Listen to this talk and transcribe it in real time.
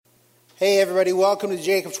Hey everybody, welcome to the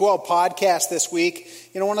Jacob's Well podcast this week.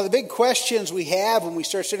 One of the big questions we have when we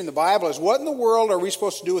start studying the Bible is what in the world are we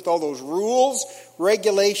supposed to do with all those rules,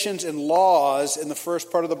 regulations, and laws in the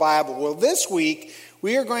first part of the Bible? Well, this week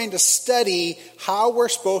we are going to study how we're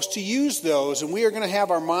supposed to use those, and we are going to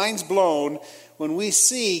have our minds blown when we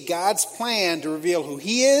see God's plan to reveal who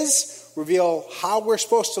He is, reveal how we're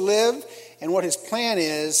supposed to live, and what His plan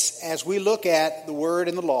is as we look at the Word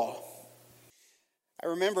and the law. I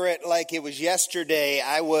remember it like it was yesterday.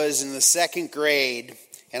 I was in the second grade,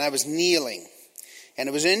 and I was kneeling. And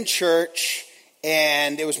it was in church,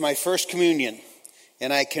 and it was my first communion.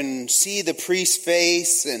 And I can see the priest's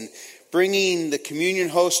face and bringing the communion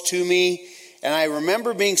host to me. And I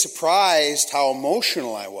remember being surprised how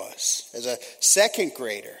emotional I was as a second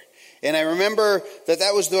grader. And I remember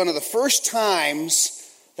that was one of the first times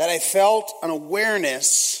that I felt an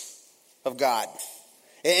awareness of God.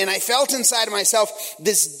 And I felt inside of myself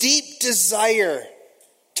this deep desire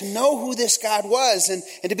to know who this God was and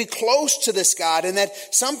to be close to this God, and that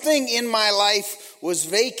something in my life was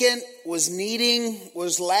vacant, was needing,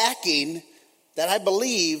 was lacking, that I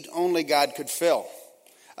believed only God could fill.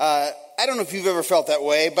 I don't know if you've ever felt that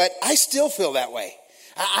way, but I still feel that way.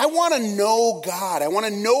 I want to know God. I want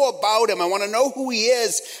to know about Him. I want to know who He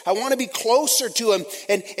is. I want to be closer to Him.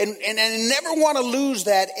 And I never want to lose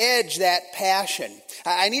that edge, that passion.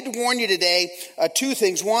 I need to warn you today, two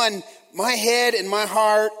things. One, my head and my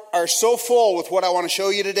heart are so full with what I want to show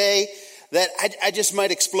you today that I just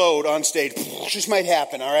might explode on stage. It just might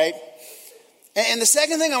happen, all right? And the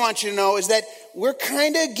second thing I want you to know is that we're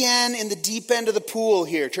kind of again in the deep end of the pool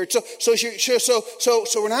here, church. So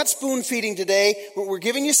we're not spoon feeding today. We're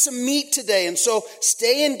giving you some meat today, and so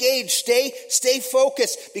stay engaged, stay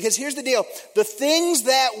focused, because here's the deal: the things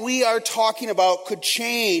that we are talking about could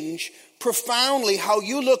change profoundly how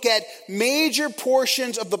you look at major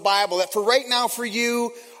portions of the Bible that for right now for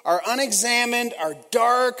you are unexamined, are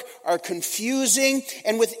dark, are confusing.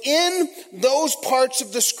 And within those parts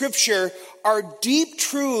of the Scripture are deep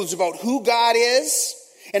truths about who God is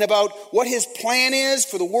and about what His plan is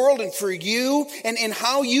for the world and for you, and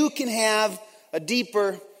how you can have a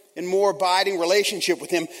deeper and more abiding relationship with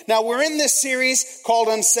Him. Now, we're in this series called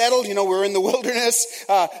Unsettled. We're in the wilderness.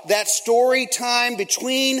 That story time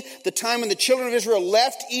between the time when the children of Israel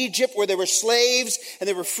left Egypt, where they were slaves, and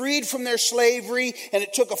they were freed from their slavery, and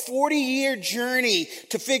it took a 40-year journey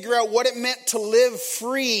to figure out what it meant to live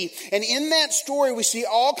free. And in that story, we see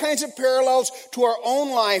all kinds of parallels to our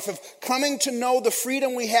own life of coming to know the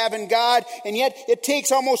freedom we have in God, and yet it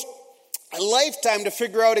takes almost a lifetime to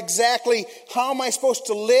figure out exactly how am I supposed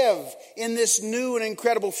to live in this new and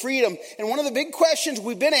incredible freedom. And one of the big questions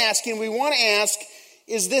we've been asking, we want to ask,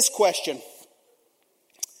 is this question.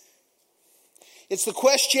 It's the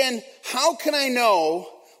question, how can I know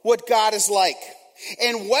what God is like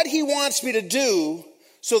and what He wants me to do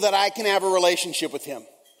so that I can have a relationship with Him?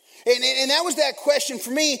 And that was that question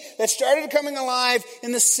for me that started coming alive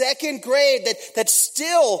in the second grade, that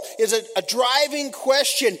still is a driving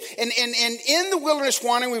question. And in the wilderness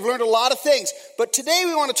wandering, we've learned a lot of things. But today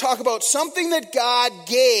we want to talk about something that God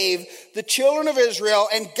gave the children of Israel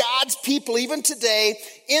and God's people even today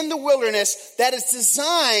in the wilderness that is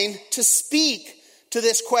designed to speak to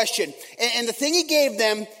this question. And the thing He gave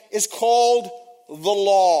them is called the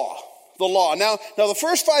law. The law. Now, the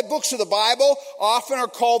first 5 books of the Bible often are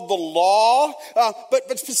called the law,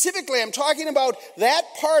 but specifically I'm talking about that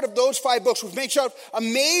part of those 5 books. We've made out a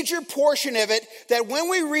major portion of it that when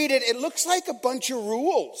we read it, it looks like a bunch of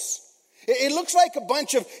rules. It looks like a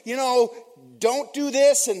bunch of, don't do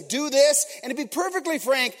this and do this. And to be perfectly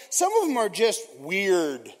frank, some of them are just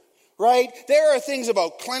weird. Right? There are things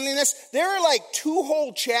about cleanliness. There are like 2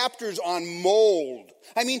 whole chapters on mold.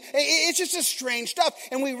 I mean, it's just a strange stuff.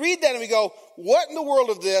 And we read that and we go, what in the world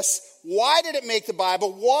of this? Why did it make the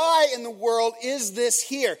Bible? Why in the world is this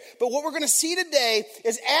here? But what we're going to see today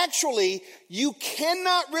is actually you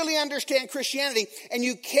cannot really understand Christianity, and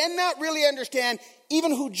you cannot really understand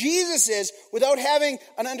even who Jesus is without having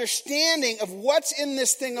an understanding of what's in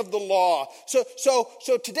this thing of the law.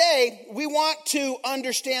 So today we want to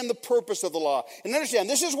understand the purpose of the law. And understand,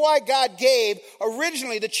 this is why God gave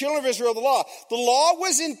originally the children of Israel the law. The law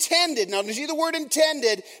was intended. Now, you see the word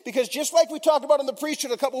intended, because just like we talked about in the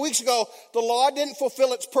priesthood a couple weeks ago, the law didn't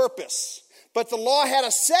fulfill its purpose. But the law had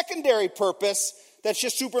a secondary purpose that's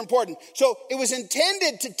just super important. So it was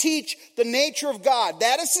intended to teach the nature of God.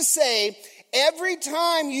 That is to say, every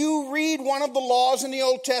time you read one of the laws in the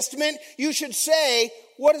Old Testament, you should say,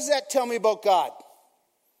 what does that tell me about God?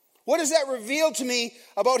 What does that reveal to me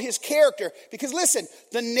about His character? Because listen,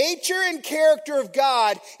 the nature and character of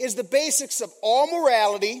God is the basics of all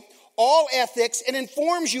morality, all all ethics and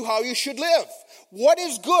informs you how you should live. What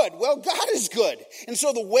is good? Well, God is good. And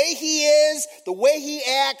so the way he is, the way he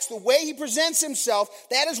acts, the way he presents himself,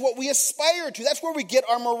 that is what we aspire to. That's where we get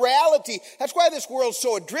our morality. That's why this world's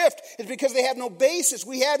so adrift, is because they have no basis.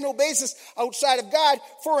 We have no basis outside of God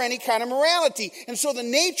for any kind of morality. And so the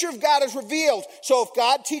nature of God is revealed. So if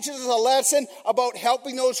God teaches us a lesson about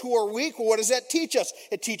helping those who are weak, well, what does that teach us?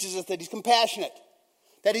 It teaches us that he's compassionate,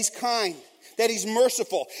 that he's kind, that he's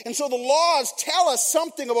merciful. And so the laws tell us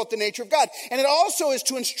something about the nature of God. And it also is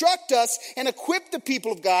to instruct us and equip the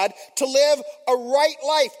people of God to live a right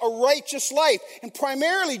life, a righteous life. And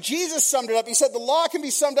primarily, Jesus summed it up. He said the law can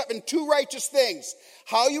be summed up in two righteous things: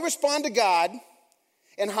 how you respond to God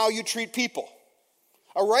and how you treat people.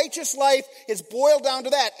 A righteous life is boiled down to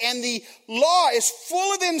that. And the law is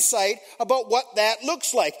full of insight about what that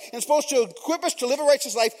looks like. And it's supposed to equip us to live a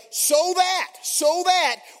righteous life so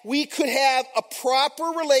that we could have a proper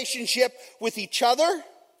relationship with each other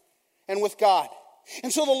and with God.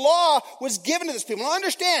 And so the law was given to this people. Now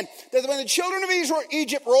understand that when the children of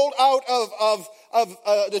Egypt rolled out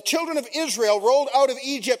the children of Israel rolled out of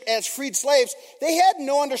Egypt as freed slaves, they had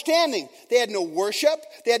no understanding. They had no worship.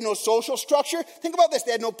 They had no social structure. Think about this.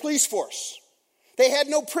 They had no police force. They had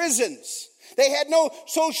no prisons. They had no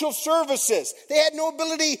social services. They had no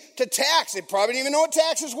ability to tax. They probably didn't even know what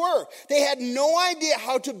taxes were. They had no idea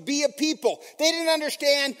how to be a people. They didn't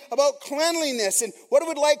understand about cleanliness and what it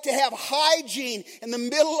would like to have hygiene in the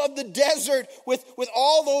middle of the desert with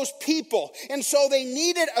all those people. And so they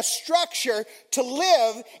needed a structure to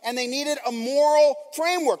live, and they needed a moral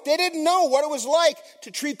framework. They didn't know what it was like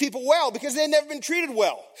to treat people well because they had never been treated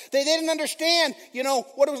well. They didn't understand,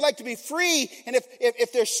 what it was like to be free, and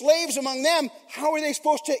if there's slaves among them, how are they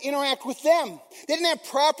supposed to interact with them? They didn't have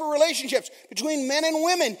proper relationships between men and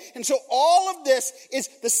women. And so all of this is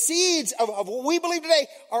the seeds of what we believe today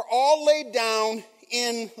are all laid down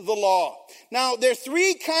in the law. Now, there are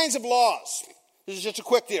three kinds of laws. This is just a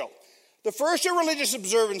quick deal. The first are religious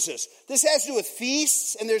observances. This has to do with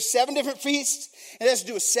feasts, and there's 7 different feasts. It has to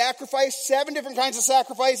do with sacrifice, 7 different kinds of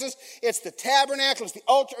sacrifices. It's the tabernacle, it's the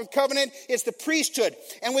altar of covenant, it's the priesthood.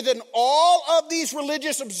 And within all of these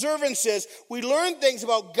religious observances, we learn things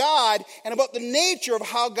about God and about the nature of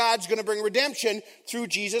how God's going to bring redemption through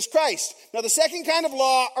Jesus Christ. Now, the second kind of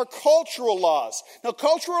law are cultural laws. Now,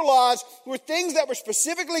 cultural laws were things that were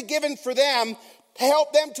specifically given for them to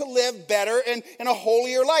help them to live better and in a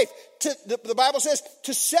holier life. The Bible says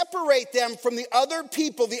to separate them from the other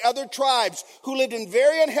people, the other tribes who lived in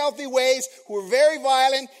very unhealthy ways, who were very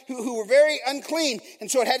violent, who were very unclean.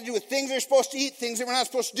 And so it had to do with things they're supposed to eat, things they were not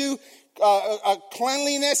supposed to do,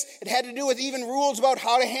 cleanliness. It had to do with even rules about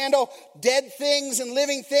how to handle dead things and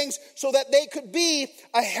living things so that they could be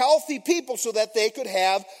a healthy people, so that they could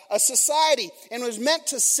have a society. And it was meant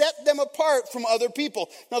to set them apart from other people.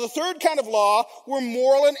 Now, the third kind of law were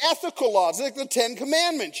moral and ethical laws, like the 10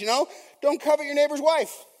 Commandments, Don't covet your neighbor's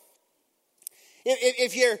wife.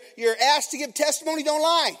 If you're asked to give testimony, don't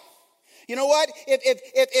lie. You know what?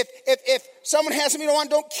 If someone has something you don't want,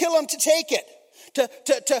 don't kill them to take it.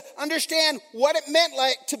 To understand what it meant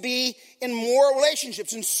like to be in moral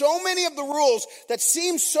relationships. And so many of the rules that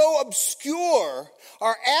seem so obscure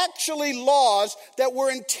are actually laws that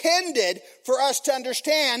were intended for us to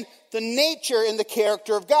understand the nature and the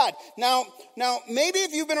character of God. Now, maybe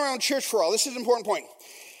if you've been around church for all, this is an important point.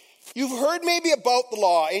 You've heard maybe about the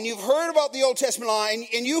law, and you've heard about the Old Testament law,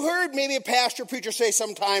 and you heard maybe a pastor or preacher say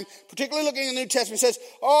sometime, particularly looking in the New Testament, says,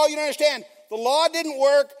 oh, you don't understand, the law didn't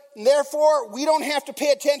work, and therefore we don't have to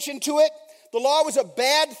pay attention to it. The law was a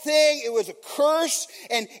bad thing. It was a curse.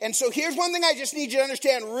 And so here's one thing I just need you to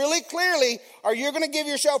understand really clearly, or you're going to give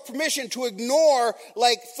yourself permission to ignore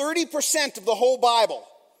like 30% of the whole Bible.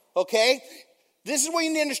 Okay? This is what you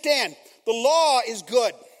need to understand. The law is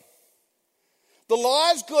good. The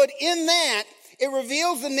law is good in that it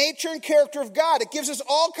reveals the nature and character of God. It gives us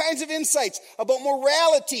all kinds of insights about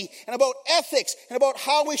morality and about ethics and about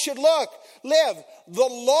how we should live. The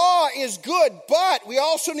law is good, but we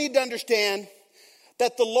also need to understand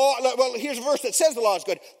that the law, well, here's a verse that says the law is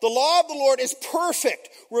good. The law of the Lord is perfect,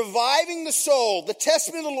 reviving the soul. The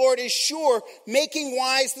testimony of the Lord is sure, making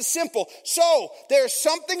wise the simple. So there's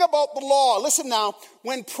something about the law. Listen now,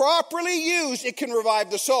 when properly used, it can revive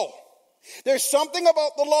the soul. There's something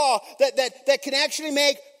about the law that can actually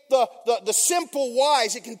make the simple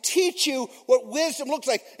wise. It can teach you what wisdom looks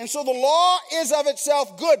like. And so the law is of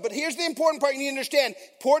itself good. But here's the important part you need to understand.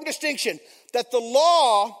 Important distinction. That the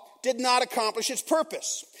law did not accomplish its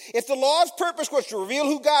purpose. If the law's purpose was to reveal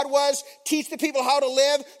who God was, teach the people how to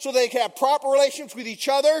live so they can have proper relationships with each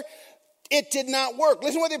other, it did not work.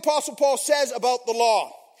 Listen to what the Apostle Paul says about the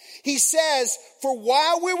law. He says, for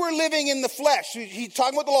while we were living in the flesh, he's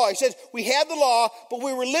talking about the law. He says, we had the law, but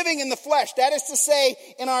we were living in the flesh. That is to say,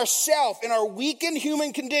 in ourself, in our weakened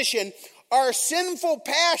human condition, our sinful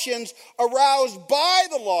passions aroused by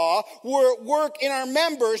the law were at work in our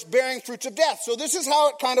members, bearing fruits of death. So this is how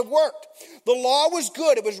it kind of worked. The law was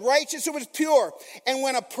good. It was righteous. It was pure. And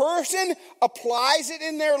when a person applies it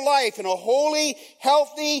in their life in a holy,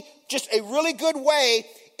 healthy, just a really good way,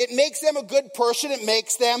 it makes them a good person. It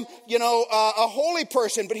makes them, a holy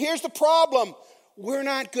person. But here's the problem. We're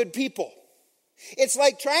not good people. It's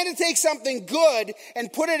like trying to take something good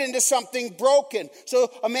and put it into something broken. So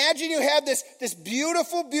imagine you have this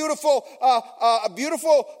beautiful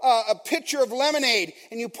pitcher of lemonade,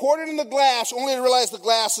 and you pour it in the glass only to realize the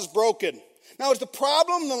glass is broken. Now, is the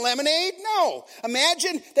problem the lemonade? No.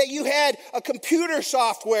 Imagine that you had a computer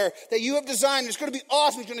software that you have designed. It's going to be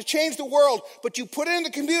awesome. It's going to change the world. But you put it in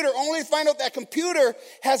the computer only to find out that computer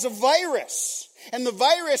has a virus. And the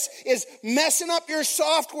virus is messing up your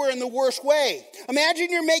software in the worst way. Imagine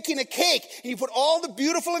you're making a cake and you put all the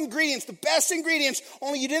beautiful ingredients, the best ingredients,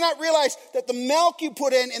 only you did not realize that the milk you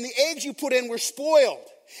put in and the eggs you put in were spoiled.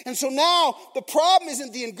 And so now the problem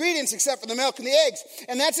isn't the ingredients except for the milk and the eggs.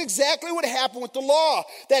 And that's exactly what happened with the law.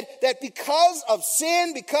 That because of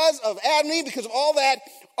sin, because of Adam and Eve, because of all that,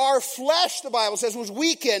 our flesh, the Bible says, was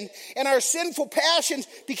weakened, and our sinful passions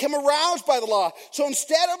became aroused by the law. So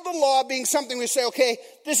instead of the law being something we say, okay,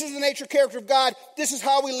 this is the nature character of God, this is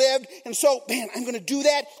how we lived, and so, man, I'm going to do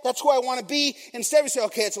that, that's who I want to be. Instead we say,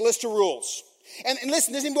 okay, it's a list of rules. And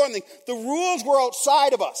listen, this is the important thing. The rules were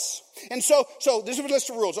outside of us. And so this is a list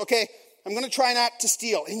of rules. Okay, I'm going to try not to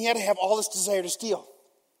steal, and yet I have all this desire to steal.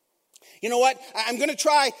 You know what? I'm going to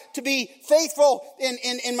try to be faithful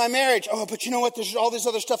in my marriage. Oh, but you know what? There's all this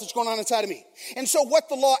other stuff that's going on inside of me. And so what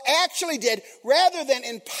the law actually did, rather than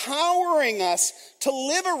empowering us to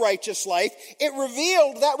live a righteous life, it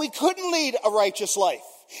revealed that we couldn't lead a righteous life.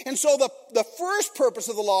 And so the first purpose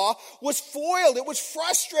of the law was foiled. It was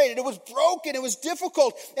frustrated. It was broken. It was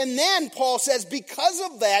difficult. And then Paul says, because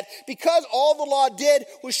of that, because all the law did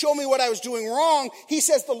was show me what I was doing wrong, he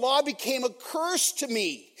says the law became a curse to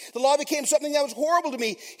me. The law became something that was horrible to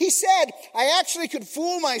me. He said, I actually could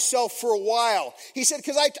fool myself for a while. He said,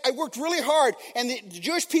 because I worked really hard, and the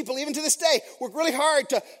Jewish people, even to this day, work really hard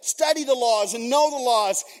to study the laws and know the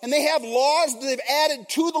laws. And they have laws that they've added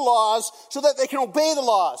to the laws so that they can obey the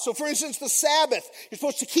laws. So for instance, the Sabbath. You're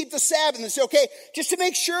supposed to keep the Sabbath. And they say, okay, just to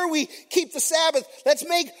make sure we keep the Sabbath, let's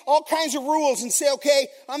make all kinds of rules and say, okay,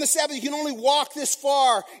 on the Sabbath you can only walk this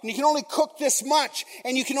far, and you can only cook this much,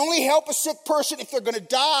 and you can only help a sick person if they're going to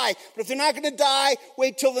die. But if they're not going to die,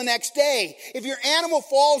 wait till the next day. If your animal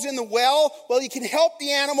falls in the well, you can help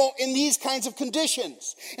the animal in these kinds of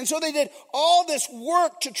conditions. And so they did all this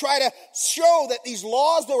work to try to show that these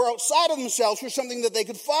laws that were outside of themselves were something that they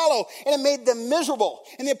could follow, and it made them miserable.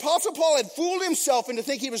 And the Apostle Paul had fooled himself into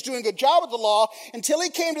thinking he was doing a good job with the law until he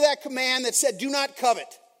came to that command that said, do not covet.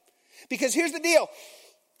 Because here's the deal.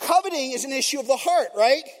 Coveting is an issue of the heart,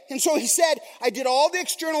 right? And so he said, I did all the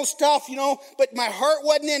external stuff, but my heart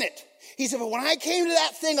wasn't in it. He said, but when I came to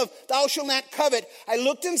that thing of thou shalt not covet, I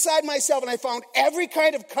looked inside myself and I found every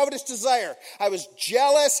kind of covetous desire. I was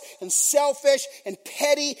jealous and selfish and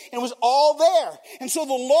petty, and it was all there. And so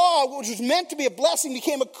the law, which was meant to be a blessing,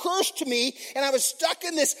 became a curse to me, and I was stuck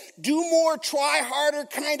in this do more, try harder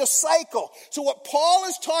kind of cycle. So what Paul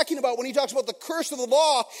is talking about when he talks about the curse of the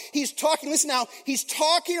law, he's talking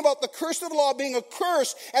about the curse of the law being a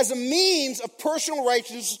curse as a means of personal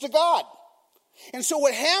righteousness to God. And so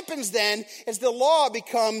what happens then is the law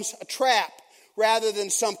becomes a trap rather than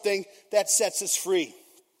something that sets us free.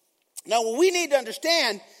 Now, what we need to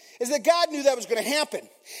understand is that God knew that was going to happen.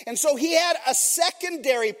 And so he had a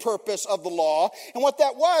secondary purpose of the law, and what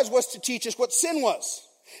that was to teach us what sin was.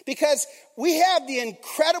 Because we have the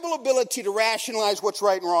incredible ability to rationalize what's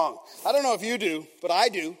right and wrong. I don't know if you do, but I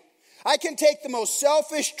do. I can take the most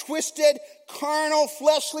selfish, twisted, carnal,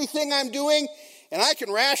 fleshly thing I'm doing, and I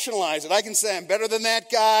can rationalize it. I can say, I'm better than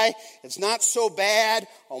that guy. It's not so bad.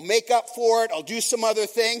 I'll make up for it. I'll do some other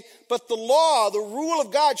thing. But the law, the rule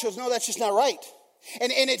of God shows, no, that's just not right.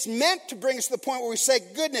 And it's meant to bring us to the point where we say,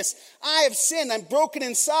 goodness, I have sinned. I'm broken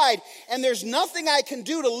inside. And there's nothing I can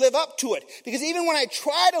do to live up to it. Because even when I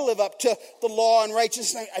try to live up to the law and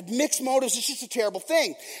righteousness, I have mixed motives. It's just a terrible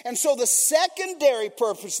thing. And so the secondary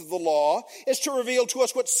purpose of the law is to reveal to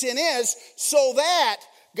us what sin is, so that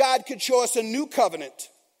God could show us a new covenant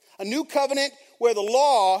where the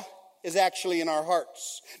law is actually in our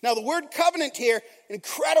hearts. Now, the word covenant here,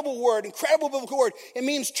 incredible word, incredible biblical word. It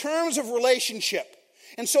means terms of relationship.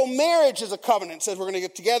 And so marriage is a covenant. It says we're going to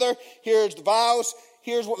get together. Here's the vows.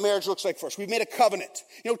 here's what marriage looks like for us. We've made a covenant.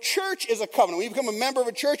 Church is a covenant. When you become a member of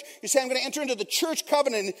a church, you say, I'm going to enter into the church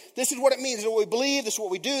covenant. And this is what it means. This is what we believe. This is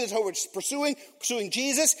what we do. This is how we're pursuing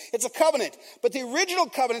Jesus. It's a covenant. But the original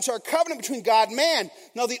covenants are a covenant between God and man.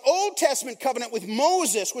 Now, the Old Testament covenant with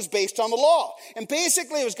Moses was based on the law. And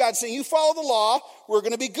basically, it was God saying, you follow the law, we're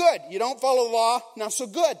going to be good. You don't follow the law, not so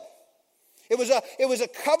good. It was a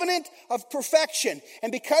covenant of perfection.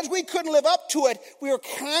 And because we couldn't live up to it, we were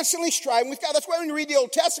constantly striving with God. That's why when you read the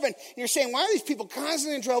Old Testament, you're saying, why are these people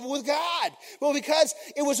constantly in trouble with God? Well, because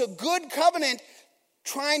it was a good covenant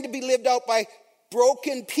trying to be lived out by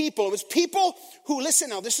broken people. It was people who, listen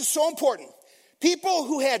now, this is so important. People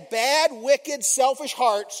who had bad, wicked, selfish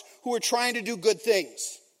hearts who were trying to do good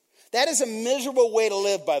things. That is a miserable way to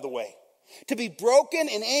live, by the way. To be broken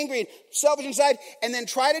and angry and selfish inside and then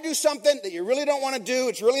try to do something that you really don't want to do.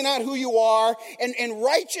 It's really not who you are. And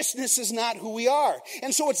righteousness is not who we are.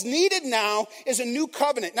 And so what's needed now is a new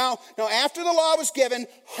covenant. Now, after the law was given,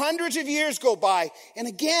 hundreds of years go by. And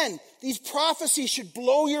again, these prophecies should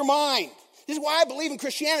blow your mind. This is why I believe in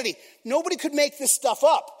Christianity. Nobody could make this stuff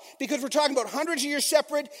up. Because we're talking about hundreds of years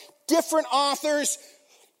separate, different authors,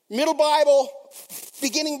 Middle Bible,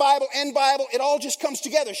 beginning Bible, end Bible, it all just comes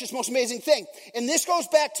together. It's just the most amazing thing. And this goes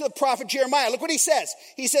back to the prophet Jeremiah. Look what he says.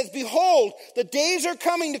 He says, behold, the days are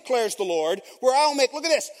coming, declares the Lord, where I will make, look at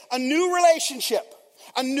this, a new relationship,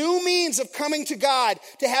 a new means of coming to God,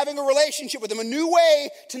 to having a relationship with him, a new way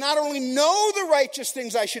to not only know the righteous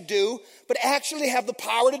things I should do, but actually have the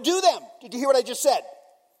power to do them. Did you hear what I just said?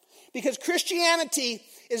 Because Christianity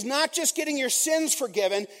is not just getting your sins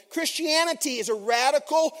forgiven. Christianity is a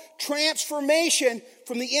radical transformation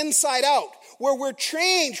from the inside out, where we're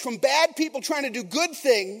changed from bad people trying to do good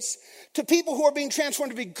things to people who are being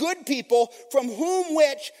transformed to be good people from whom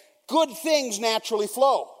which good things naturally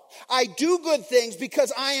flow. I do good things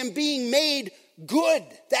because I am being made good.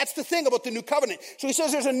 That's the thing about the new covenant. So he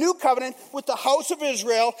says there's a new covenant with the house of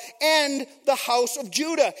Israel and the house of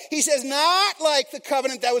Judah. He says not like the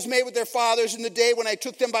covenant that was made with their fathers in the day when I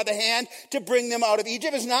took them by the hand to bring them out of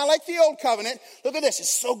Egypt. It's not like the old covenant. Look at this. It's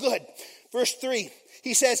so good. Verse 3.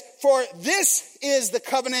 He says, for this is the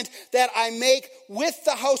covenant that I make with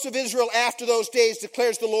the house of Israel after those days,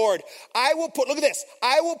 declares the Lord. I will put, look at this.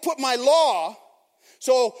 I will put my law,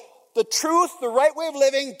 so the truth, the right way of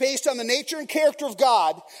living based on the nature and character of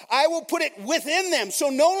God, I will put it within them. So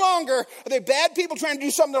no longer are there bad people trying to do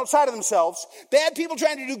something outside of themselves, bad people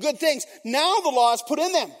trying to do good things. Now the law is put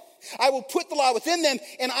in them. I will put the law within them,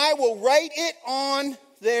 and I will write it on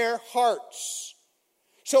their hearts.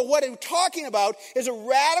 So what I'm talking about is a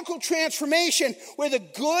radical transformation where the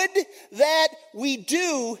good that we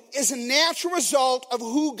do is a natural result of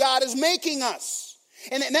who God is making us.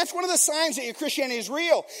 And that's one of the signs that your Christianity is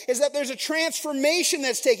real, is that there's a transformation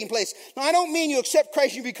that's taking place. Now, I don't mean you accept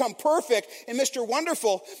Christ and you become perfect and Mr.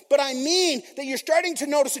 Wonderful, but I mean that you're starting to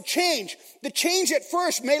notice a change. The change at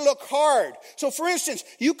first may look hard. So, for instance,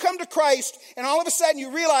 you come to Christ and all of a sudden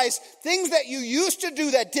you realize things that you used to do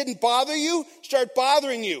that didn't bother you start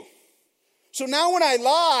bothering you. So now when I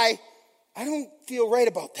lie, I don't feel right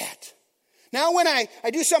about that. Now when I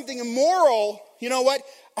do something immoral, you know what?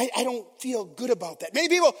 I don't feel good about that. Many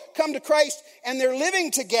people come to Christ and they're living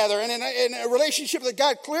together and in a relationship that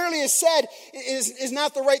God clearly has said is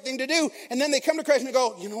not the right thing to do. And then they come to Christ and they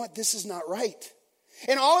go, you know what, this is not right.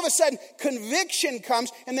 And all of a sudden, conviction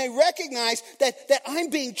comes and they recognize that I'm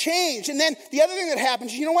being changed. And then the other thing that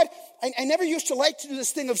happens, you know what, I never used to like to do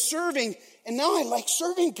this thing of serving, and now I like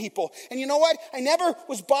serving people. And you know what, I never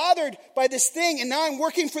was bothered by this thing, and now I'm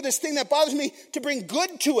working for this thing that bothers me to bring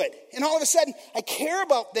good to it. And all of a sudden, I care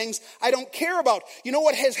about things I don't care about. You know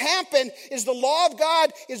what has happened is the law of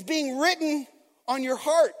God is being written on your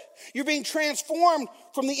heart. You're being transformed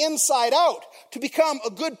from the inside out to become a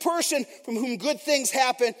good person from whom good things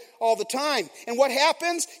happen all the time. And what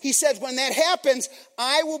happens? He says, when that happens,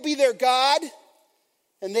 I will be their God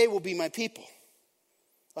and they will be my people.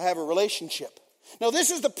 I'll have a relationship. Now,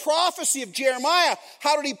 this is the prophecy of Jeremiah.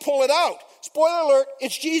 How did he pull it out? Spoiler alert,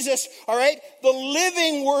 it's Jesus, all right? The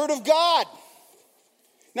living Word of God.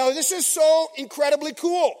 Now, this is so incredibly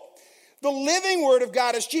cool. The living Word of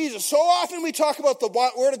God is Jesus. So often we talk about the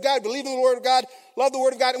Word of God, believe in the Word of God, love the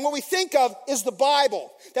Word of God, and what we think of is the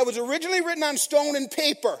Bible that was originally written on stone and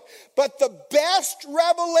paper. But the best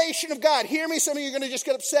revelation of God, hear me, some of you are going to just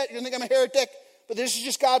get upset, you're going to think I'm a heretic, but this is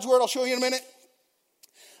just God's Word, I'll show you in a minute.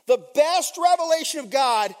 The best revelation of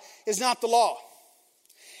God is not the law.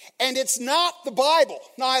 And it's not the Bible.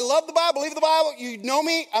 Now, I love the Bible, believe the Bible, you know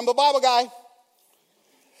me, I'm a Bible guy.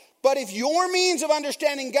 But if your means of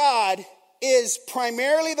understanding God is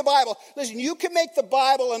primarily the Bible, listen, you can make the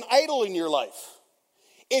Bible an idol in your life.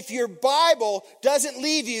 if your Bible doesn't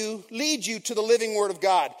lead you to the living Word of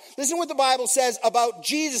God. Listen to what the Bible says about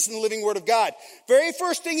Jesus and the living Word of God. Very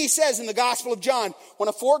first thing he says in the Gospel of John, one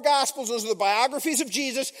of 4 Gospels, those are the biographies of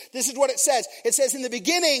Jesus. This is what it says. It says, in the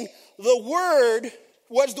beginning, the Word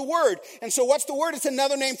was the Word. And so what's the Word? It's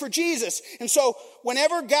another name for Jesus. And so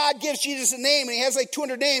whenever God gives Jesus a name, and he has like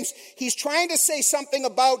 200 names, he's trying to say something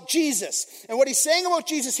about Jesus. And what he's saying about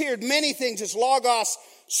Jesus here, many things, is logos.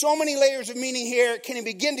 So many layers of meaning here. Can he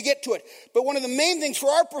begin to get to it? But one of the main things for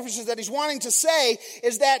our purposes that he's wanting to say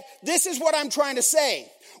is that this is what I'm trying to say.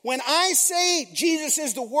 When I say Jesus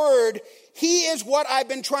is the Word, he is what I've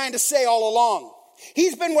been trying to say all along.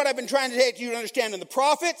 He's been what I've been trying to get you to understand in the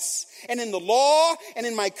prophets and in the law and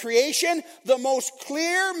in my creation. The most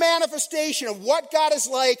clear manifestation of what God is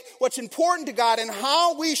like, what's important to God, and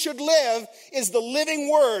how we should live is the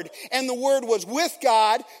living Word. And the Word was with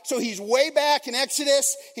God. So he's way back in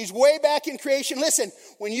Exodus. He's way back in creation. Listen,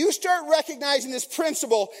 when you start recognizing this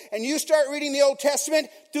principle and you start reading the Old Testament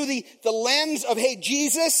through the lens of, hey,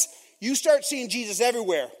 Jesus, you start seeing Jesus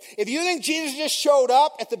everywhere. If you think Jesus just showed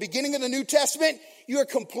up at the beginning of the New Testament, you are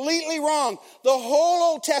completely wrong. The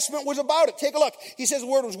whole Old Testament was about it. Take a look. He says the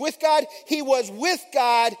Word was with God. He was with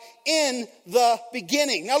God in the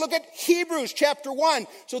beginning. Now look at Hebrews chapter 1.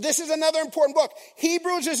 So this is another important book.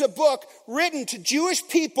 Hebrews is a book written to Jewish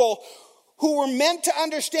people who were meant to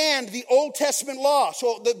understand the Old Testament law.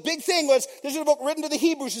 So the big thing was, this is a book written to the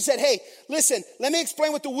Hebrews who said, hey, listen, let me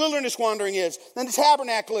explain what the wilderness wandering is, then the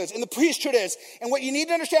tabernacle is, and the priesthood is. And what you need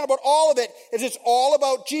to understand about all of it is it's all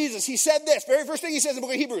about Jesus. He said this, very first thing he says in the book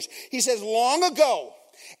of Hebrews. He says, long ago,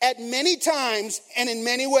 at many times and in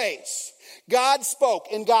many ways, God spoke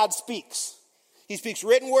and God speaks. He speaks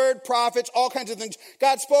written word, prophets, all kinds of things.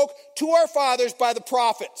 God spoke to our fathers by the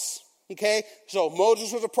prophets. Okay, so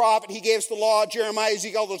Moses was a prophet. He gave us the law, Jeremiah,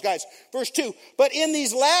 Ezekiel, all those guys. Verse 2, but in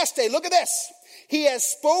these last days, look at this. He has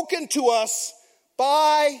spoken to us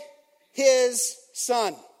by his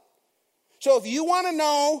Son. So if you want to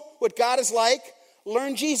know what God is like,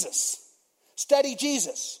 learn Jesus. Study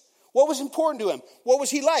Jesus. What was important to him? What was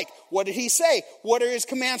he like? What did he say? What are his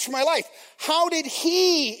commands for my life? How did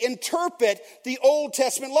he interpret the Old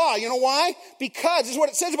Testament law? You know why? Because this is what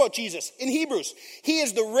it says about Jesus in Hebrews. He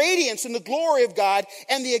is the radiance and the glory of God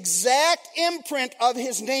and the exact imprint of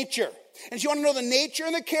his nature. And if you want to know the nature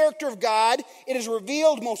and the character of God, it is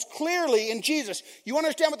revealed most clearly in Jesus. You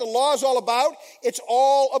understand what the law is all about? It's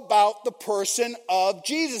all about the person of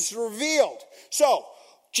Jesus. It's revealed. So,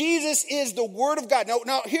 Jesus is the Word of God.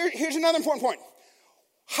 Now here's another important point.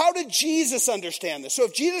 How did Jesus understand this? So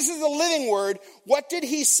if Jesus is the living Word, what did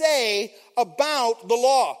he say about the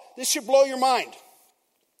law? This should blow your mind.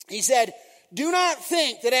 He said, do not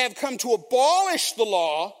think that I have come to abolish the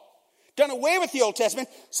law, done away with the Old Testament.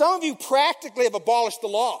 Some of you practically have abolished the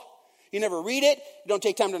law. You never read it. You don't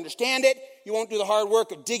take time to understand it. You won't do the hard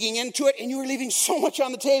work of digging into it. And you are leaving so much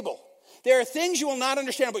on the table. There are things you will not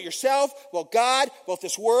understand about yourself, about God, about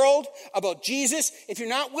this world, about Jesus, if you're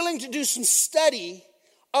not willing to do some study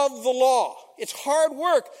of the law. It's hard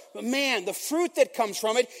work, but man, the fruit that comes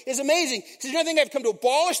from it is amazing. He says, I don't think I've come to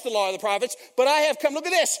abolish the law of the prophets, but I have come, look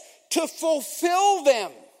at this, to fulfill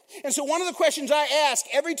them. And so one of the questions I ask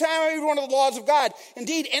every time I read one of the laws of God,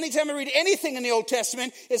 indeed, anytime I read anything in the Old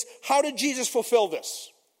Testament, is how did Jesus fulfill this?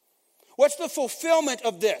 What's the fulfillment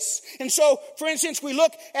of this? And so, for instance, we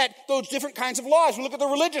look at those different kinds of laws. We look at the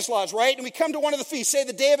religious laws, right? And we come to one of the feasts, say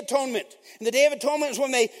the Day of Atonement. And the Day of Atonement is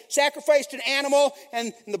when they sacrificed an animal,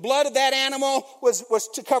 and the blood of that animal was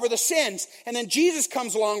to cover the sins. And then Jesus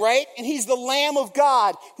comes along, right? And he's the Lamb of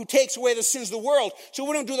God who takes away the sins of the world. So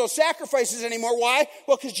we don't do those sacrifices anymore. Why?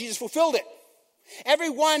 Well, because Jesus fulfilled it. Every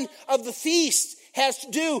one of the feasts has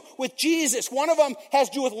to do with Jesus. One of them has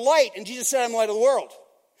to do with light, and Jesus said, I'm the light of the world.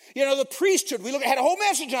 You know, the priesthood, we had a whole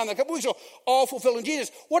message on that a couple weeks ago, all fulfilled in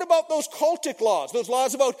Jesus. What about those cultic laws, those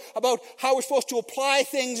laws about how we're supposed to apply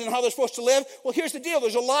things and how they're supposed to live? Well, here's the deal.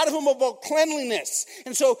 There's a lot of them about cleanliness.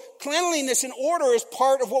 And so cleanliness and order is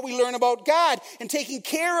part of what we learn about God and taking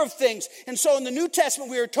care of things. And so in the New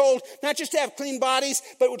Testament, we are told not just to have clean bodies,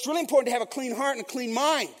 but what's really important to have a clean heart and a clean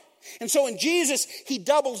mind. And so in Jesus, he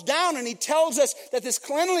doubles down and he tells us that this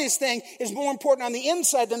cleanliness thing is more important on the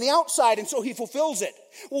inside than the outside, and so he fulfills it.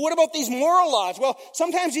 Well, what about these moral laws? Well,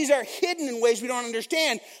 sometimes these are hidden in ways we don't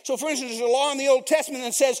understand. So for instance, there's a law in the Old Testament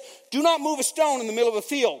that says, do not move a stone in the middle of a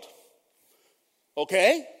field.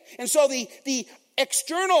 Okay? And so the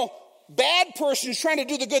external bad person who's trying to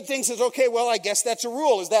do the good thing says, okay, well, I guess that's a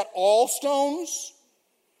rule. Is that all stones?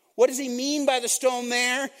 What does he mean by the stone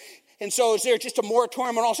there? And so is there just a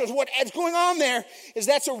moratorium on all sorts? What's going on there is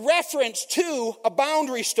that's a reference to a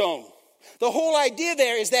boundary stone. The whole idea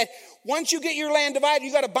there is that once you get your land divided,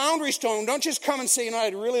 you got a boundary stone. Don't just come and say,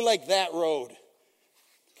 I'd really like that road.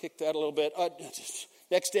 Kick that a little bit.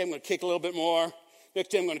 Next day I'm going to kick a little bit more. Next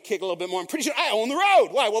day I'm going to kick a little bit more. I'm pretty sure I own the road.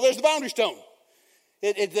 Why? Well, there's the boundary stone.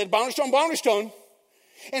 The boundary stone.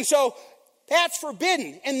 And so that's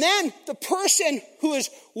forbidden. And then the person who is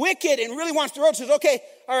wicked and really wants the road says, okay,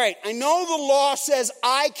 all right, I know the law says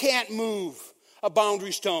I can't move a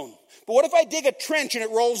boundary stone. But what if I dig a trench and it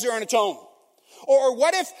rolls there on its own? Or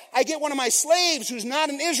what if I get one of my slaves who's not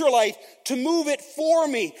an Israelite to move it for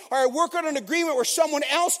me? Or I work out an agreement where someone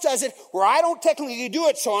else does it, where I don't technically do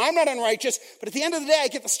it, so I'm not unrighteous, but at the end of the day, I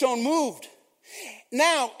get the stone moved.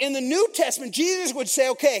 Now, in the New Testament, Jesus would say,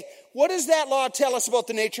 okay, what does that law tell us about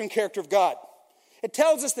the nature and character of God? It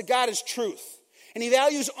tells us that God is truth. And he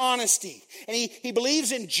values honesty. And he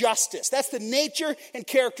believes in justice. That's the nature and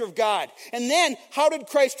character of God. And then, how did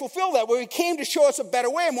Christ fulfill that? Well, he came to show us a better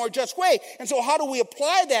way, a more just way. And so how do we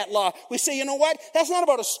apply that law? We say, you know what? That's not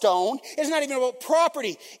about a stone. It's not even about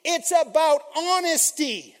property. It's about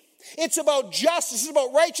honesty. It's about justice. It's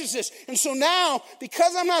about righteousness. And so now,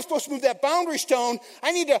 because I'm not supposed to move that boundary stone,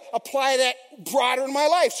 I need to apply that broader in my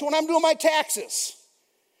life. So when I'm doing my taxes,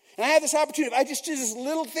 and I have this opportunity, if I just do this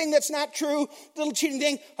little thing that's not true, little cheating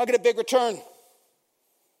thing, I'll get a big return.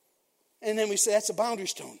 And then we say, that's a boundary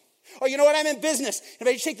stone. Or you know what, I'm in business. If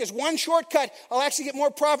I just take this one shortcut, I'll actually get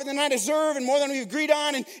more profit than I deserve and more than we've agreed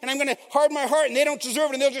on, and I'm going to harden my heart, and they don't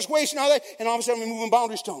deserve it, and they'll just waste and all that, and all of a sudden we're moving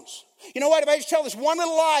boundary stones. You know what, if I just tell this one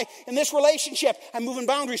little lie in this relationship, I'm moving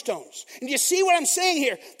boundary stones. And do you see what I'm saying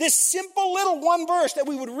here? This simple little one verse that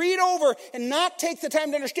we would read over and not take the time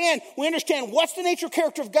to understand, we understand what's the nature and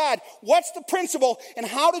character of God, what's the principle, and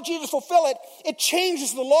how did Jesus fulfill it? It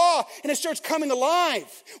changes the law, and it starts coming alive.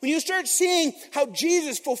 When you start seeing how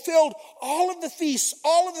Jesus fulfilled all of the feasts,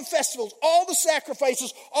 all of the festivals, all the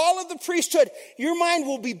sacrifices, all of the priesthood, your mind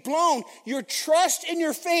will be blown. Your trust and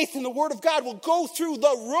your faith in the Word of God will go through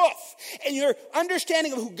the roof. And your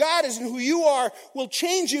understanding of who God is and who you are will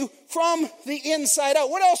change you from the inside out.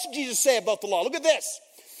 What else did Jesus say about the law? Look at this.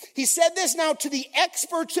 He said this now to the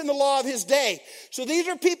experts in the law of his day. So these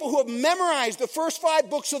are people who have memorized the first 5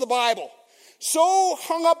 books of the Bible. So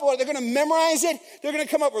hung up on it, they're going to memorize it. They're going to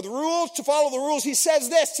come up with rules to follow the rules. He says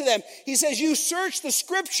this to them. He says, you search the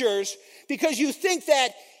scriptures because you think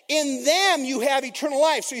that in them you have eternal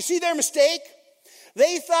life. So you see their mistake?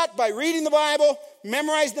 They thought by reading the Bible,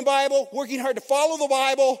 memorizing the Bible, working hard to follow the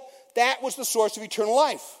Bible, that was the source of eternal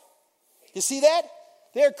life. You see that?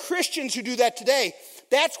 There are Christians who do that today.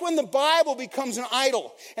 That's when the Bible becomes an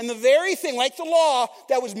idol. And the very thing, like the law,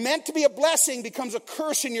 that was meant to be a blessing becomes a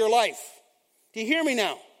curse in your life. Do you hear me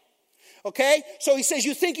now? Okay? So he says,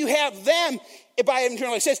 you think you have them by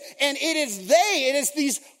eternal life. He says, and it is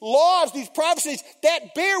these laws, these prophecies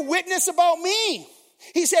that bear witness about me.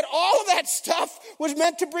 He said, all of that stuff was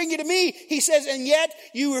meant to bring you to me. He says, and yet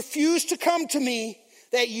you refuse to come to me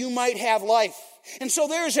that you might have life. And so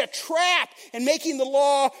there's a trap in making the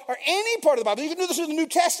law or any part of the Bible. You can do this in the New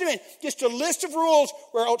Testament. Just a list of rules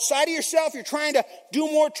where outside of yourself, you're trying to do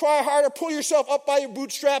more, try harder, pull yourself up by your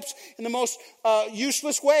bootstraps in the most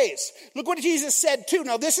useless ways. Look what Jesus said too.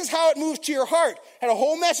 Now this is how it moves to your heart. I had a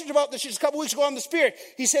whole message about this just a couple weeks ago on the Spirit.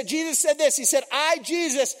 He said, Jesus said this. He said, I,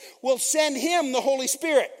 Jesus, will send him the Holy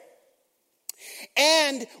Spirit.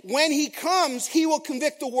 And when he comes, he will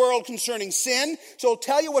convict the world concerning sin. So he'll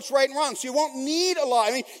tell you what's right and wrong. So you won't need a law.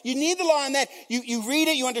 I mean, you need the law in that you read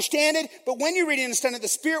it, you understand it. But when you read it and understand it, the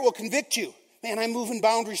Spirit will convict you. Man, I'm moving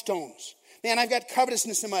boundary stones. Man, I've got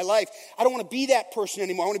covetousness in my life. I don't want to be that person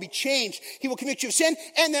anymore. I want to be changed. He will convict you of sin.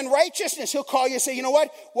 And then righteousness. He'll call you and say, you know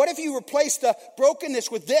what? What if you replace the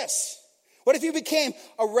brokenness with this? What if you became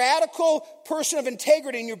a radical person of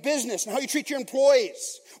integrity in your business and how you treat your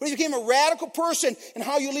employees? What if you became a radical person in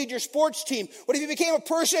how you lead your sports team? What if you became a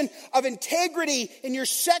person of integrity in your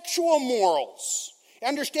sexual morals?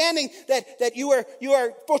 Understanding that you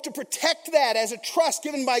are supposed to protect that as a trust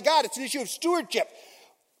given by God. It's an issue of stewardship.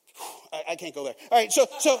 I can't go there. All right, so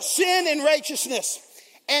sin and righteousness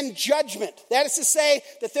and judgment. That is to say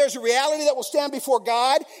that there's a reality that will stand before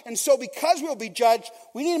God. And so because we'll be judged,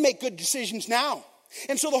 we need to make good decisions now.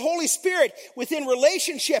 And so the Holy Spirit within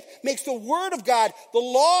relationship makes the Word of God, the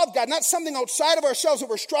law of God, not something outside of ourselves that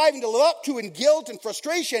we're striving to live up to in guilt and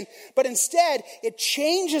frustration, but instead it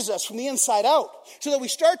changes us from the inside out so that we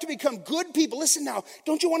start to become good people. Listen now,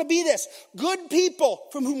 don't you want to be this? Good people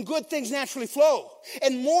from whom good things naturally flow.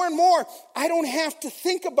 And more, I don't have to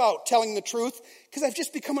think about telling the truth because I've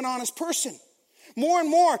just become an honest person. More and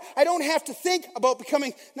more, I don't have to think about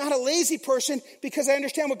becoming not a lazy person because I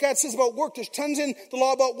understand what God says about work. There's tons in the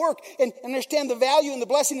law about work and understand the value and the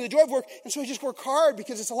blessing and the joy of work. And so I just work hard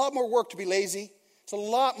because it's a lot more work to be lazy. It's a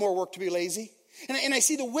lot more work to be lazy. And I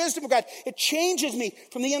see the wisdom of God. It changes me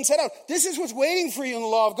from the inside out. This is what's waiting for you in the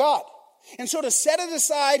law of God. And so to set it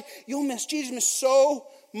aside, you'll miss Jesus, miss so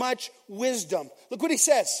much wisdom. Look what he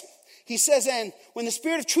says. He says, and when the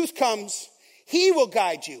Spirit of truth comes, he will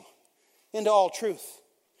guide you into all truth.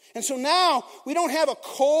 And so now we don't have a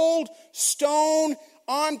cold stone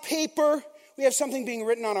on paper. We have something being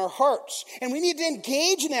written on our hearts. And we need to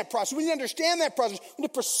engage in that process. We need to understand that process. We need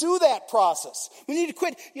to pursue that process. We need to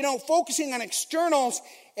quit, focusing on externals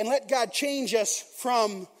and let God change us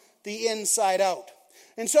from the inside out.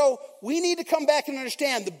 And so we need to come back and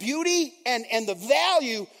understand the beauty and the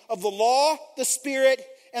value of the law, the Spirit,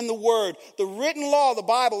 and the Word. The written law, the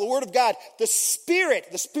Bible, the Word of God, the Spirit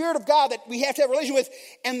of God that we have to have a relation with,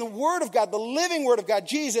 and the Word of God, the living Word of God,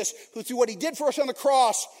 Jesus, who through what he did for us on the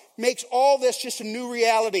cross makes all this just a new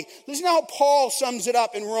reality. Listen to how Paul sums it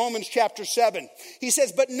up in Romans chapter 7. He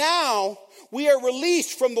says, but now we are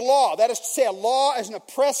released from the law. That is to say, a law is an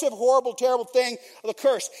oppressive, horrible, terrible thing of the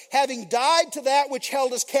curse. Having died to that which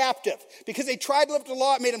held us captive. Because they tried to live up to the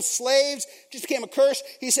law, it made them slaves, just became a curse.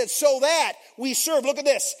 He said, so that we serve, look at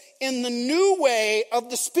this, in the new way of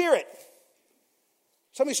the Spirit.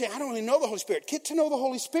 Somebody say, I don't really know the Holy Spirit. Get to know the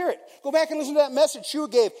Holy Spirit. Go back and listen to that message Shua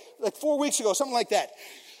gave like 4 weeks ago, something like that.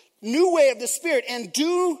 New way of the Spirit, and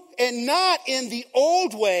not in the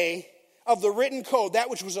old way of the written code, that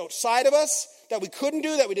which was outside of us, that we couldn't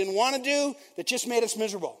do, that we didn't want to do, that just made us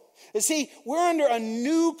miserable. You see, we're under a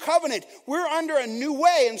new covenant. We're under a new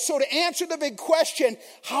way. And so to answer the big question,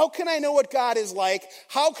 how can I know what God is like?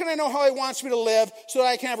 How can I know how he wants me to live so that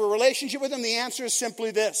I can have a relationship with him? The answer is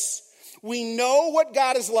simply this. We know what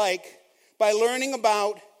God is like by learning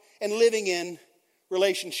about and living in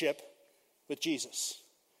relationship with Jesus.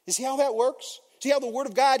 You see how that works? See how the Word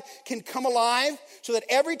of God can come alive? So that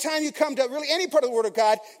every time you come to really any part of the Word of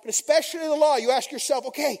God, but especially the law, you ask yourself,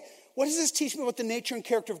 okay, what does this teach me about the nature and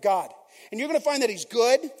character of God? And you're going to find that he's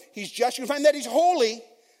good, he's just, you're going to find that he's holy,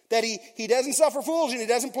 that he doesn't suffer fools and he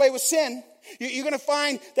doesn't play with sin. You're going to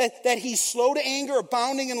find that he's slow to anger,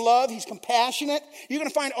 abounding in love, he's compassionate. You're going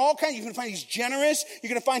to find all kinds, you're going to find he's generous. You're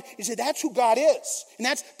going to find, you say, that's who God is. And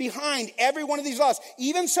that's behind every one of these laws.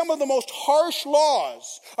 Even some of the most harsh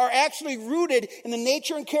laws are actually rooted in the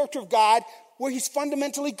nature and character of God where he's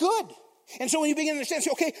fundamentally good. And so when you begin to understand,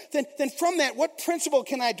 say, okay, then from that, what principle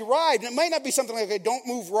can I derive? And it might not be something like, okay, don't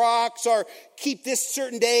move rocks or keep this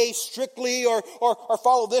certain day strictly or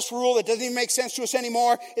follow this rule that doesn't even make sense to us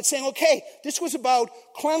anymore. It's saying, okay, this was about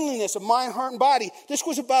cleanliness of mind, heart, and body. This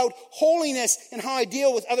was about holiness and how I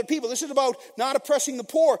deal with other people. This is about not oppressing the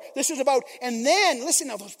poor. This is about, and then, listen,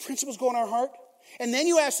 now those principles go in our heart. And then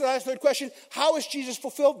you ask the last third question, how has Jesus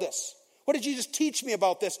fulfilled this? What did Jesus teach me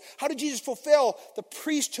about this? How did Jesus fulfill the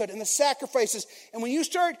priesthood and the sacrifices? And when you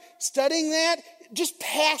start studying that, just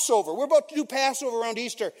Passover. We're about to do Passover around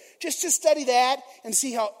Easter. Just to study that and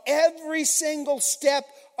see how every single step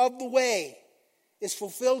of the way is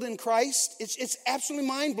fulfilled in Christ. It's absolutely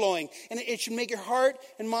mind-blowing. And it should make your heart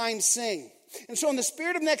and mind sing. And so in the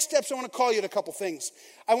spirit of next steps, I want to call you to a couple things.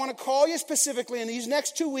 I want to call you specifically in these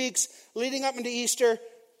next 2 weeks leading up into Easter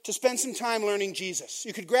to spend some time learning Jesus.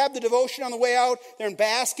 You could grab the devotion on the way out. They're in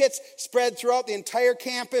baskets spread throughout the entire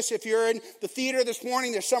campus. If you're in the theater this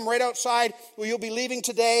morning, there's some right outside where you'll be leaving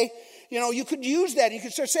today. You could use that. You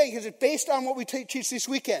could start saying, because it's based on what we teach this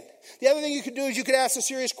weekend. The other thing you could do is you could ask a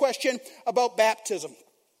serious question about baptism.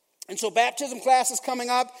 And so baptism class is coming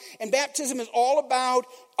up, and baptism is all about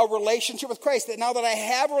a relationship with Christ. That now that I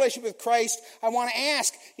have a relationship with Christ, I want to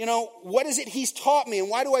ask, what is it he's taught me, and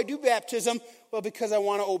why do I do baptism? Well, because I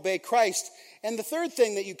want to obey Christ. And the third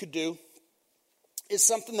thing that you could do is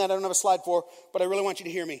something that I don't have a slide for, but I really want you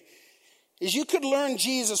to hear me, is you could learn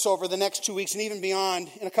Jesus over the next 2 weeks and even beyond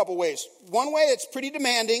in a couple ways. One way that's pretty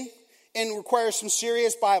demanding and requires some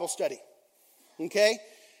serious Bible study. Okay?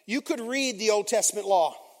 You could read the Old Testament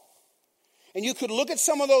law. And you could look at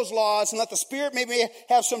some of those laws and let the Spirit maybe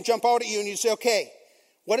have some jump out at you and you say, okay,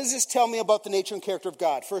 what does this tell me about the nature and character of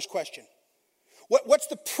God? First question. What's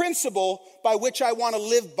the principle by which I want to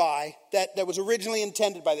live by that was originally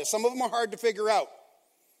intended by this? Some of them are hard to figure out.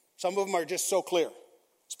 Some of them are just so clear. The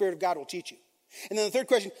Spirit of God will teach you. And then the third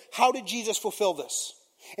question, how did Jesus fulfill this?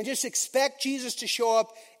 And just expect Jesus to show up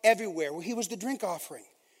everywhere. Well, he was the drink offering,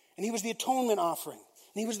 and he was the atonement offering,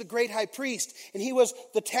 and he was the great high priest, and he was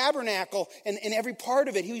the tabernacle and every part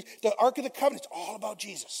of it. He was the Ark of the Covenant. It's all about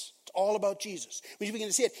Jesus. It's It's all about Jesus. When you begin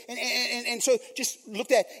to see it. And so just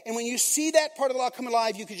look at, and when you see that part of the law come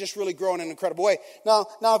alive, you could just really grow in an incredible way. Now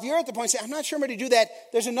if you're at the point and say, I'm not sure I'm ready to do that,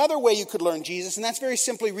 there's another way you could learn Jesus, and that's very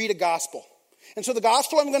simply read a gospel. And so the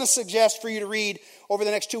gospel I'm going to suggest for you to read over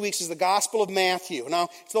the next 2 weeks is the Gospel of Matthew. Now,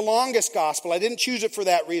 it's the longest gospel. I didn't choose it for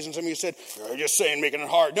that reason. Some of you said, you're just saying making it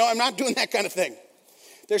hard. No, I'm not doing that kind of thing.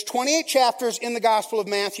 There's 28 chapters in the Gospel of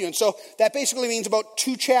Matthew, and so that basically means about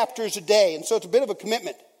 2 chapters a day, and so it's a bit of a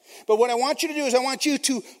commitment. But what I want you to do is I want you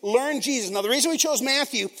to learn Jesus. Now, the reason we chose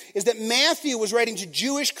Matthew is that Matthew was writing to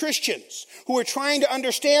Jewish Christians who were trying to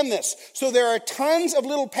understand this. So there are tons of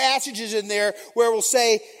little passages in there where it will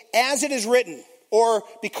say, as it is written, or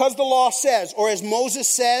because the law says, or as Moses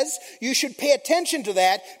says. You should pay attention to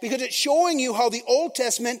that because it's showing you how the Old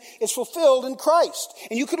Testament is fulfilled in Christ.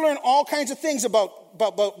 And you could learn all kinds of things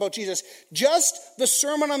about Jesus. Just the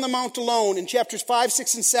Sermon on the Mount alone in chapters 5,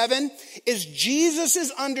 6, and 7 is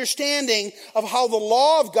Jesus' understanding of how the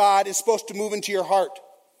law of God is supposed to move into your heart.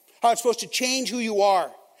 How it's supposed to change who you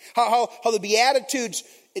are. How the Beatitudes,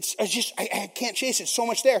 I can't chase it. So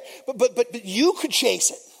much there. But you could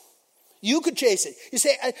chase it. You could chase it. You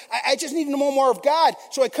say, I just need to know more of God.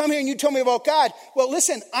 So I come here and you tell me about God. Well,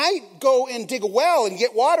 listen, I go and dig a well and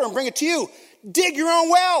get water and bring it to you. Dig your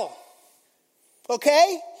own well.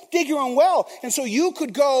 Okay? Dig your own well. And so you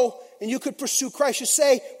could go and you could pursue Christ. You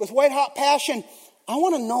say with white hot passion, I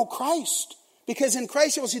want to know Christ. Because in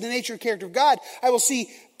Christ I will see the nature and character of God. I will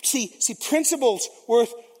see principles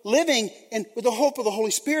worth living, and with the hope of the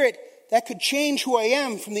Holy Spirit, that could change who I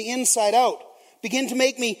am from the inside out. Begin to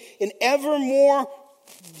make me in ever more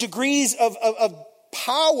degrees of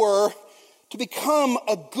power to become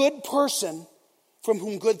a good person from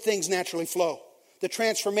whom good things naturally flow. The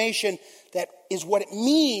transformation that is what it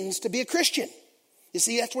means to be a Christian. You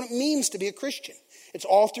see, that's what it means to be a Christian. It's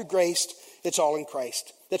all through grace. It's all in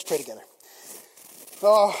Christ. Let's pray together.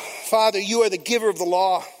 Oh, Father, you are the giver of the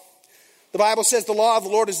law. The Bible says the law of the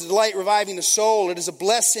Lord is a delight, reviving the soul. It is a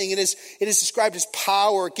blessing. It is described as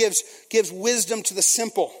power. It gives wisdom to the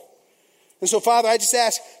simple. And so, Father, I just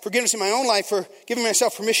ask forgiveness in my own life for giving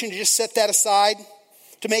myself permission to just set that aside,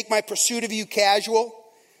 to make my pursuit of you casual.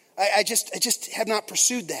 I just have not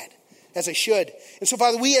pursued that as I should. And so,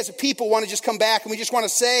 Father, we as a people want to just come back and we just want to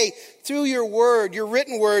say, through your word, your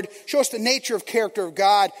written word, show us the nature of character of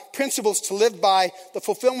God, principles to live by, the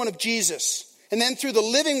fulfillment of Jesus. And then through the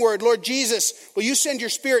living word, Lord Jesus, will you send your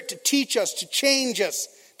Spirit to teach us, to change us,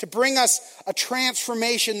 to bring us a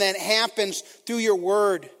transformation that happens through your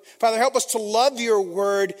word. Father, help us to love your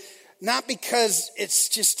word, not because it's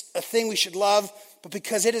just a thing we should love, but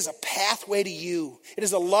because it is a pathway to you. It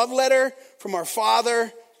is a love letter from our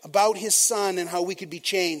Father about his Son and how we could be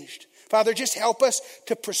changed. Father, just help us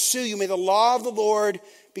to pursue you. May the law of the Lord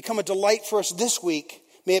become a delight for us this week.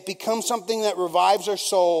 May it become something that revives our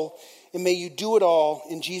soul. And may you do it all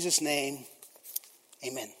in Jesus' name.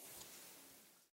 Amen.